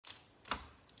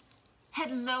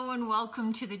Hello and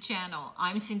welcome to the channel.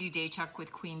 I'm Cindy Daychuck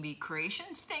with Queen Bee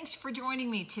Creations. Thanks for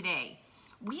joining me today.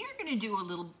 We are going to do a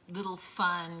little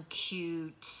fun,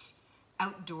 cute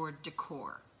outdoor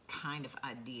decor kind of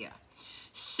idea.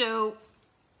 So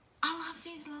I love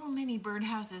these little mini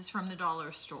birdhouses from the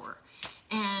dollar store.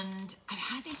 And I've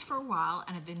had these for a while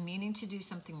and I've been meaning to do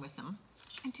something with them.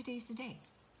 And today's the day.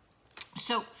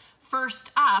 So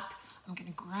first up, I'm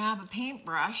going to grab a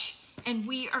paintbrush and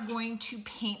we are going to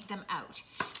paint them out.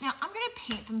 Now I'm going to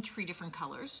paint them 3 different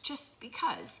colors just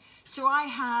because. So I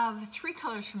have 3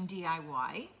 colors from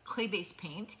DIY, clay-based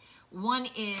paint. One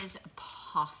is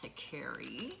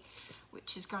Apothecary,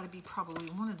 which has got to be probably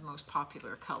one of the most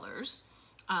popular colors,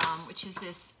 which is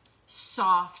this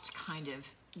soft kind of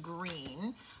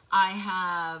green. I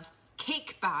have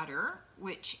Cake Batter,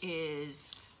 which is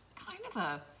kind of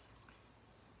a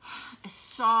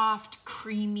soft,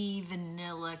 creamy,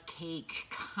 vanilla cake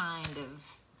kind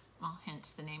of, well, hence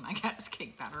the name, I guess,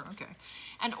 Cake Batter, okay.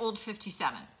 And Old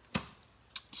 57.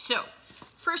 So,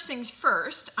 first things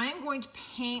first, I am going to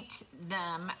paint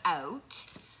them out.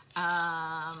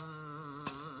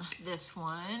 This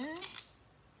one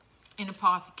in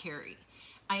Apothecary.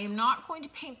 I am not going to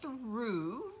paint the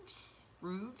roofs.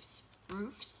 I'm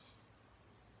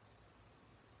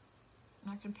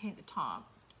not going to paint the top.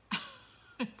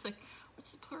 It's like, what's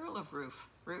the plural of roof?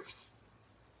 Roofs?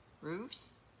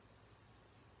 Roofs?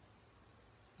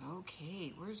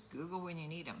 Okay, where's Google when you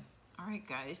need them? All right,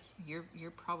 guys,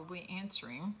 you're probably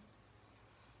answering.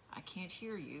 I can't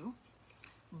hear you,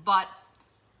 but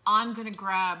I'm gonna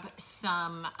grab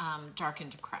some dark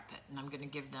and decrepit, and I'm gonna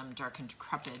give them dark and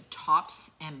decrepit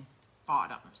tops and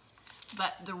bottoms.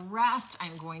 But the rest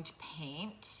I'm going to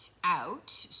paint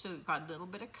out, so we've got a little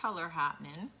bit of color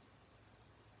happening.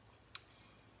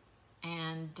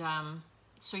 And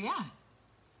so yeah,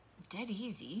 dead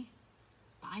easy.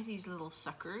 Buy these little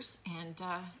suckers and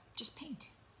just paint.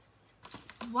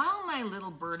 While my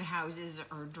little birdhouses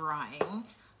are drying,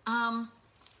 I'm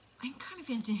kind of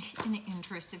in the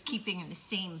interest of keeping in the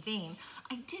same vein.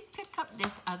 I did pick up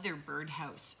this other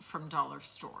birdhouse from dollar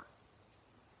store.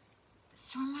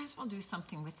 So I might as well do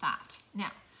something with that.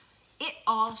 Now, it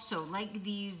also, like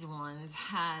these ones,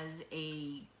 has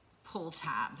a pull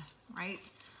tab, right?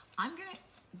 I'm gonna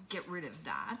get rid of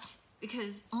that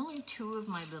because only 2 of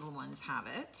my little ones have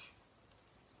it.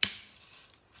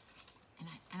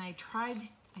 And I tried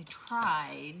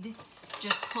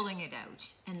just pulling it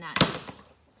out, and that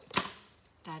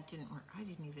didn't work. I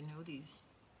didn't even know these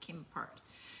came apart.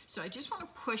 So I just want to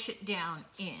push it down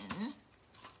in,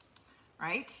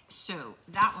 right? So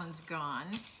that one's gone,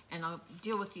 and I'll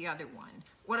deal with the other one.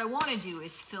 What I want to do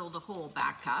is fill the hole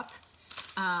back up.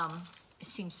 It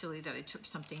seems silly that I took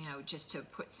something out just to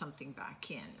put something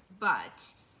back in,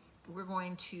 but we're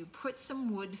going to put some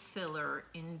wood filler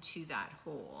into that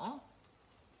hole.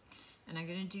 And I'm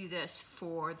going to do this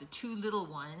for the 2 little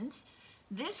ones.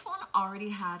 This one already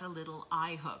had a little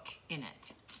eye hook in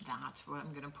it. That's what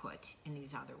I'm going to put in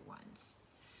these other ones.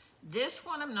 This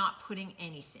one I'm not putting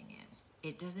anything in.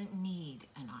 It doesn't need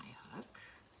an eye hook.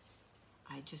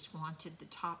 I just wanted the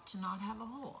top to not have a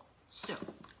hole. So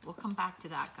we'll come back to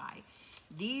that guy.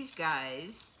 These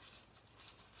guys,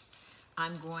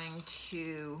 I'm going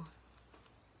to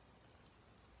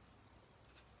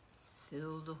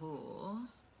fill the hole.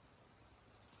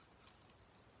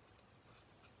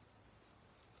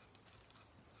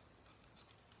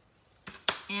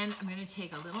 And I'm going to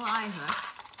take a little eye hook.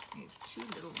 I have 2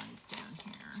 little ones down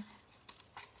here.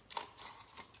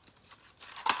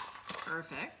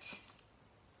 Perfect.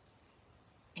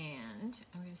 And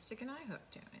I'm going to stick an eye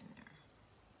hook down in there.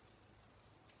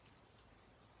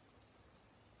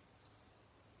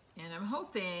 And I'm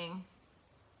hoping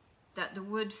that the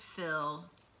wood fill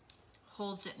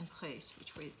holds it in place,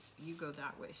 which way you go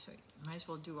that way, so you might as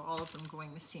well do all of them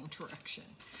going the same direction.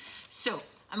 So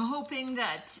I'm hoping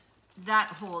that that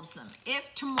holds them.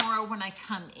 If tomorrow when I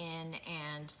come in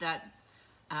and that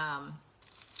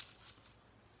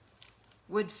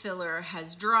wood filler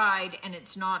has dried and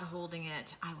it's not holding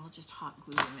it, I will just hot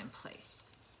glue them in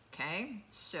place, okay?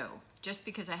 So just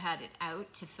because I had it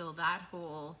out to fill that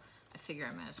hole, I figure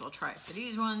I might as well try it for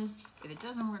these ones. If it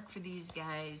doesn't work for these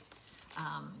guys,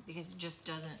 because it just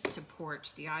doesn't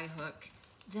support the eye hook,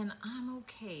 then I'm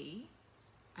okay.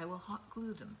 I will hot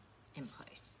glue them in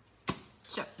place.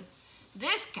 So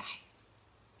this guy,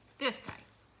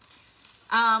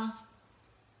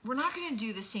 we're not gonna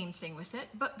do the same thing with it,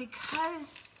 but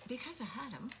because I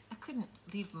had him, I couldn't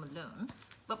leave him alone.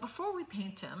 But before we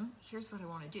paint him, here's what I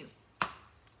wanna do.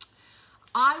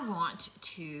 I want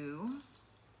to,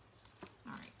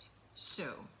 all right,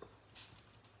 so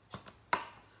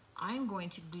I'm going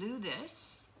to glue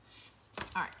this.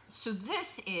 All right, so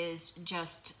this is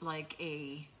just like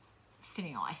a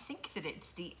finial. I think that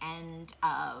it's the end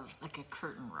of like a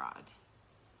curtain rod.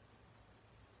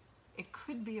 It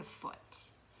could be a foot,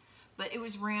 but it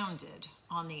was rounded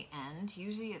on the end.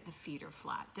 Usually the feet are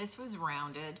flat. This was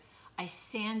rounded. I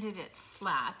sanded it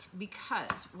flat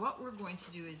because what we're going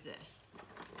to do is this.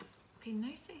 Okay,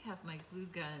 nice I have my glue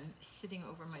gun sitting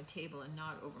over my table and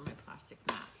not over my plastic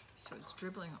mat. So it's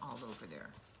dribbling all over there.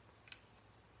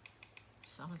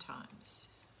 Sometimes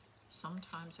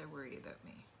I worry about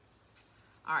me.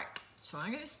 All right, so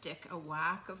I'm gonna stick a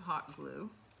whack of hot glue.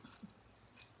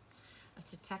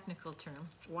 That's a technical term,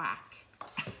 whack.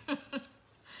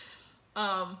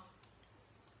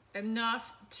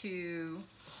 Enough to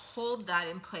hold that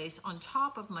in place on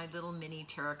top of my little mini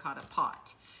terracotta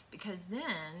pot, because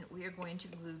then we are going to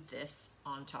glue this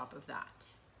on top of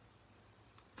that.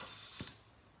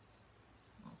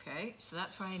 Okay, so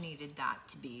that's why I needed that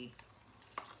to be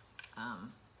a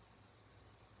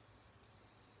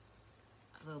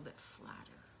little bit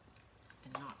flatter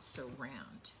and not so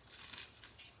round.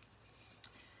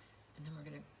 And then we're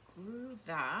going to glue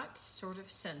that sort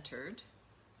of centered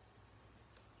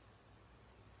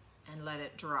and let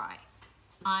it dry.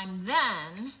 I'm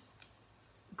then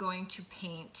going to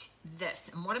paint this.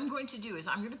 And what I'm going to do is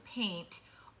I'm going to paint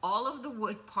all of the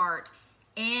wood part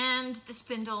and the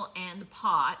spindle and the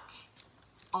pot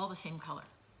all the same color.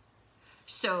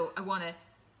 So I want to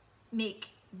make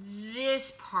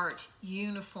this part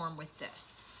uniform with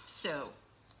this. So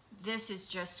this is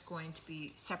just going to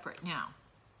be separate. Now,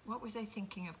 what was I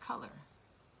thinking of color?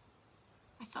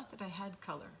 I thought that I had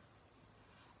color.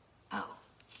 Oh,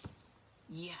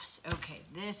 yes, okay,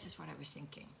 this is what I was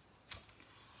thinking.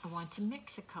 I want to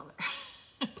mix a color.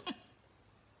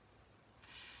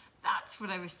 That's what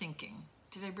I was thinking.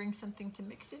 Did I bring something to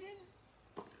mix it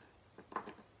in?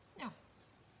 No,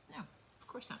 of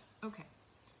course not. Okay.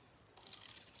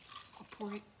 I'll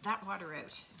pour that water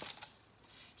out.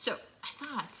 So I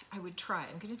thought I would try.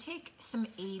 I'm going to take some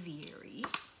aviary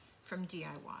from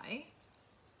DIY.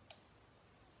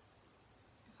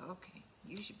 Okay,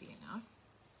 you should be enough.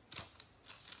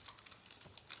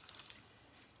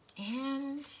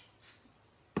 And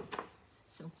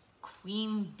some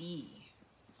Queen Bee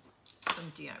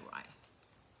from DIY.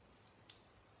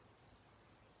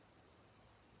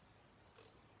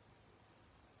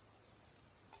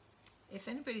 If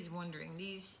anybody's wondering,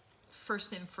 these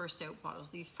first in, first out bottles,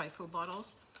 these FIFO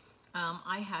bottles,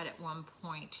 I had at one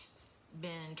point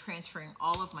been transferring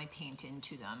all of my paint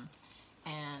into them,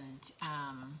 and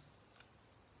I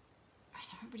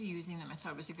saw everybody using them. I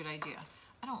thought it was a good idea.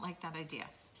 I don't like that idea.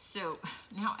 So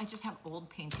now I just have old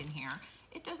paint in here.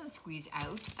 It doesn't squeeze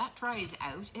out. That dries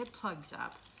out. It plugs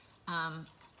up.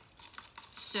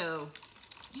 So,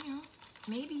 you know,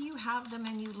 maybe you have them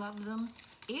and you love them.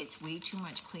 It's way too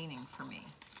much cleaning for me.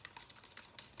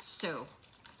 So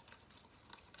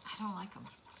I don't like them.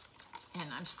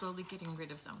 And I'm slowly getting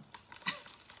rid of them.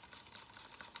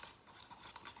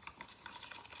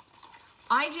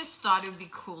 I just thought it would be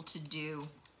cool to do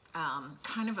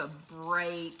kind of a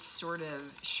bright, sort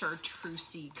of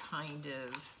chartreusey kind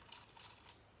of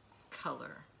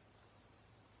color.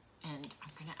 And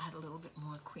I'm going to add a little bit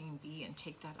more Queen Bee and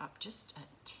take that up just a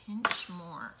tinge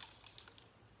more.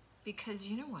 Because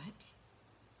you know what?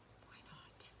 Why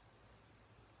not?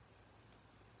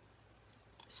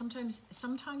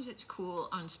 Sometimes it's cool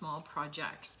on small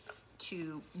projects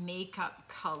to make up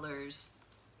colors,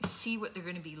 see what they're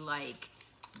going to be like,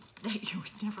 that you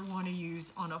would never want to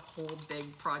use on a whole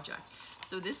big project.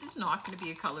 So this is not going to be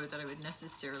a color that I would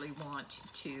necessarily want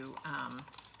to,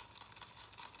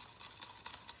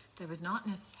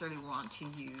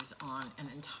 use on an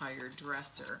entire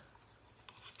dresser.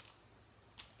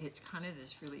 It's kind of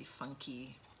this really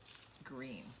funky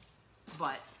green,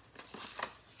 but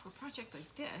for a project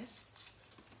like this,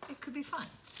 it could be fun,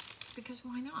 because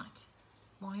why not?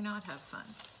 Why not have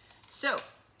fun? So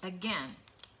again,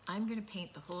 I'm going to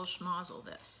paint the whole schmozzle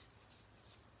this.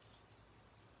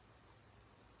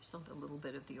 I still have a little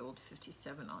bit of the old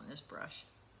 57 on this brush,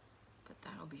 but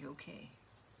that'll be okay.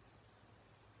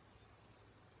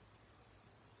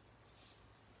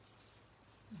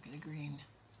 Look at the green.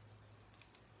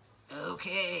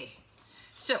 Okay,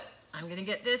 so I'm going to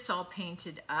get this all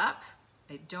painted up.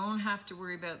 I don't have to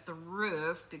worry about the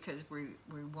roof because we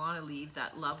want to leave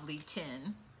that lovely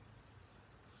tin.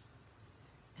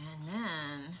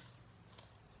 And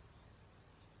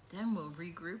then we'll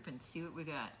regroup and see what we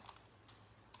got.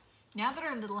 Now that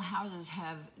our little houses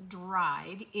have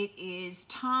dried, it is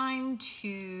time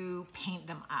to paint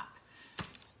them up.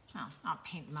 well, not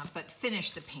paint them up, but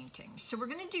finish the painting. So we're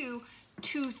gonna do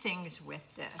two things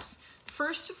with this.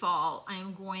 First of all,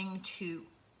 I'm going to,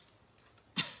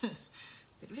 bit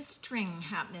of a string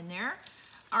happening there.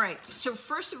 All right, so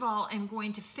first of all, I'm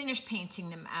going to finish painting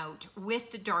them out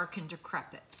with the dark and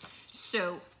decrepit.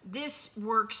 So this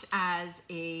works as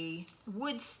a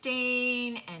wood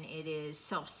stain and it is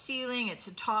self-sealing, it's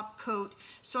a top coat,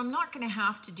 so I'm not gonna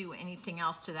have to do anything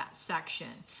else to that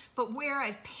section. But where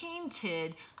I've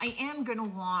painted, I am gonna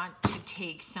want to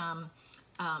take some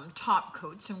top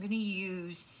coat, so I'm gonna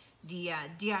use the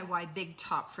DIY Big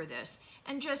Top for this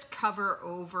and just cover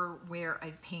over where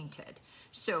I've painted.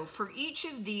 So for each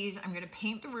of these, I'm gonna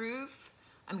paint the roof,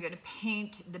 I'm gonna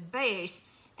paint the base,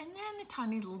 and then the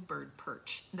tiny little bird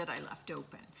perch that I left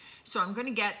open. So I'm gonna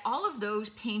get all of those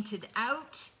painted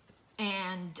out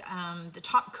and the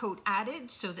top coat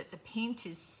added so that the paint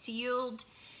is sealed,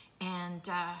 and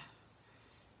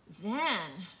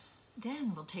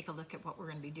then we'll take a look at what we're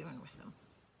gonna be doing with them.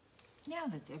 Now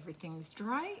that everything's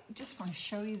dry, I just wanna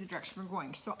show you the direction we're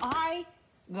going. So I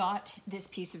got this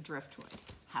piece of driftwood.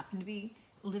 Happened to be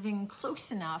living close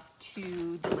enough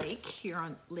to the lake here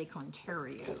on Lake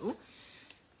Ontario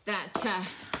that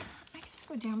I just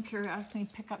go down periodically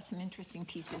and pick up some interesting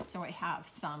pieces so I have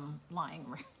some lying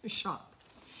around the shop.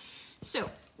 So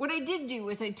what I did do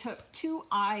was I took 2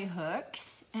 eye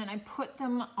hooks and I put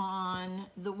them on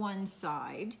the one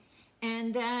side,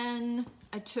 and then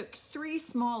I took 3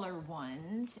 smaller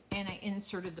ones and I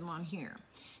inserted them on here.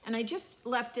 And I just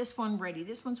left this one ready.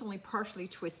 This one's only partially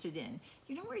twisted in.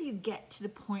 You know where you get to the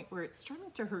point where it's starting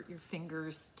to hurt your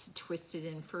fingers to twist it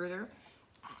in further?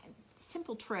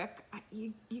 Simple trick,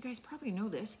 you guys probably know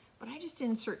this, but I just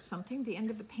insert something, the end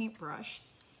of the paintbrush,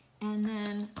 and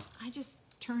then I just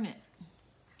turn it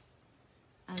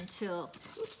until,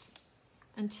 oops,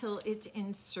 until it's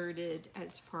inserted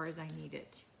as far as I need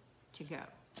it to go.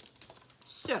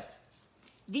 So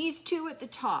these 2 at the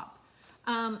top,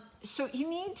 so you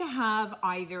need to have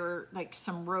either like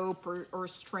some rope or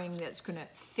string that's gonna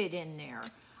fit in there.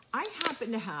 I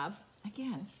happen to have,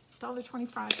 again,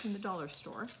 $1.25 from the dollar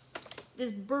store,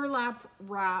 this burlap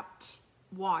wrapped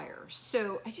wire.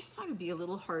 So I just thought it'd be a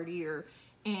little hardier,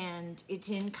 and it's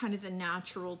in kind of the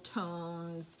natural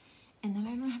tones, and then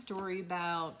I don't have to worry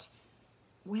about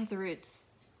whether it's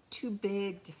too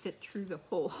big to fit through the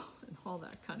hole and all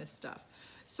that kind of stuff.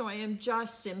 So I am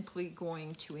just simply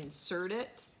going to insert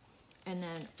it and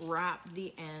then wrap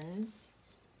the ends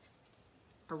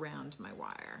around my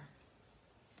wire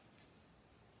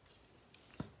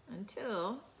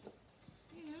until,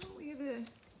 you know, we have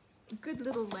a good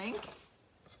little length.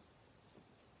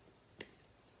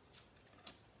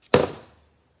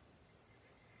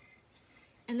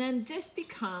 And then this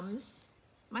becomes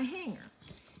my hanger.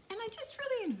 And I just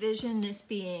really envision this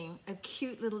being a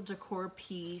cute little decor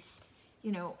piece,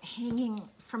 you know, hanging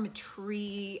from a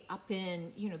tree up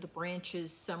in, you know, the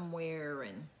branches somewhere,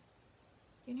 and,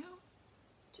 you know,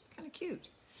 just kind of cute.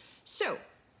 So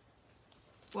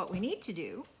what we need to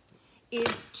do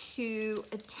is to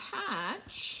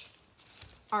attach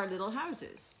our little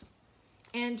houses.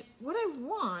 And what I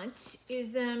want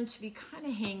is them to be kind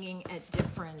of hanging at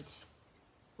different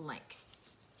lengths.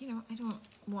 You know, I don't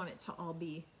want it to all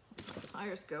be, where the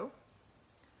pliers go,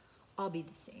 all be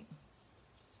the same.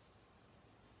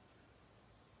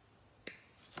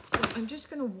 So I'm just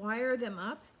gonna wire them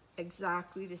up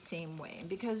exactly the same way. And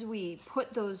because we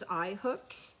put those eye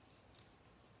hooks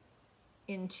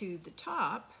into the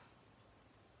top,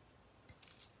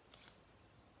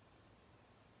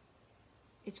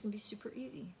 it's gonna be super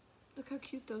easy. Look how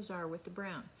cute those are with the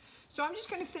brown. So I'm just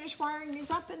gonna finish wiring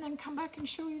these up and then come back and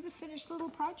show you the finished little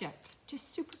project.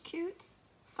 Just super cute,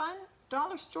 fun,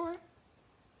 dollar store,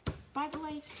 by the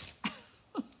lake.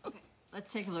 Okay,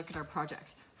 let's take a look at our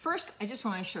projects. First, I just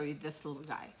wanna show you this little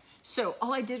guy. So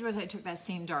all I did was I took that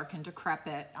same dark and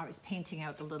decrepit, I was painting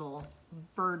out the little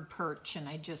bird perch, and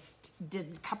I just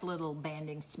did a couple little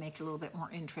bandings to make it a little bit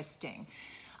more interesting.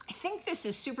 I think this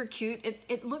is super cute.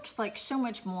 It looks like so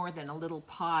much more than a little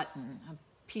pot and a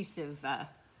piece of a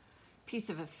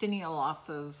finial off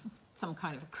of some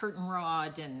kind of a curtain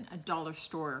rod and a dollar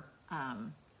store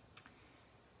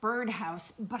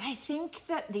birdhouse. But I think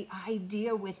that the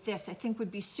idea with this, I think,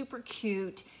 would be super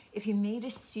cute if you made a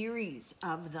series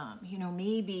of them. You know,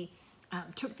 maybe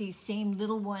took these same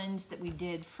little ones that we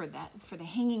did for the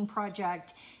hanging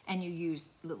project, and you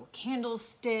used little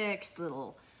candlesticks,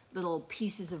 little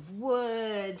pieces of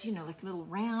wood, you know, like little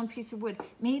round piece of wood,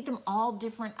 made them all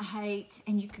different heights,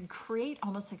 and you could create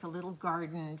almost like a little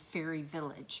garden fairy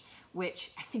village,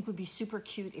 which I think would be super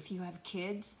cute if you have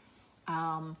kids.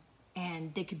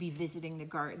 and they could be visiting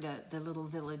the little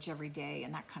village every day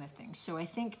and that kind of thing. So I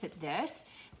think that this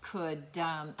could,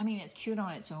 I mean, it's cute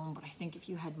on its own, but I think if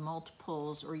you had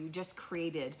multiples or you just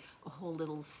created a whole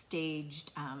little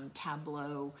staged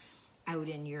tableau out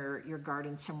in your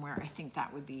garden somewhere, I think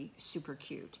that would be super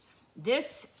cute.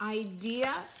 This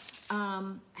idea,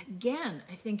 again,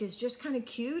 I think is just kind of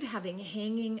cute, having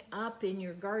hanging up in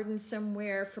your garden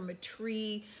somewhere from a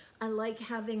tree. I like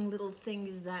having little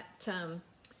things that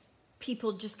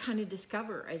people just kind of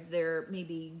discover as they're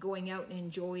maybe going out and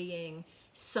enjoying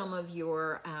some of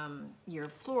your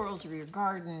florals or your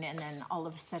garden, and then all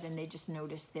of a sudden they just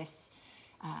notice this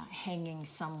hanging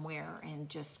somewhere and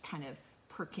just kind of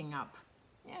perking up,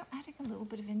 you know, adding a little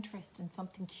bit of interest in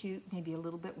something cute, maybe a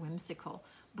little bit whimsical.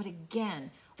 But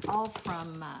again, all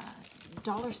from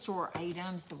dollar store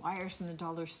items, the wires from the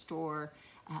dollar store,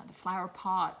 the flower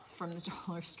pots from the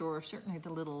dollar store, certainly the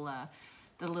little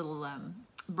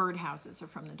birdhouses are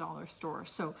from the dollar store.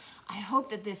 So I hope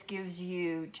that this gives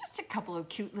you just a couple of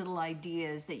cute little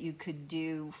ideas that you could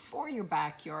do for your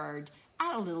backyard.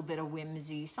 Add a little bit of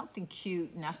whimsy, something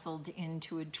cute nestled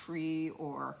into a tree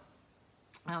or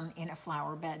in a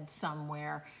flower bed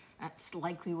somewhere. That's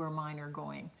likely where mine are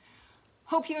going.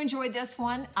 Hope you enjoyed this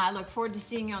one. I look forward to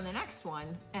seeing you on the next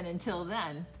one. And until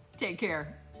then, take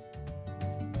care.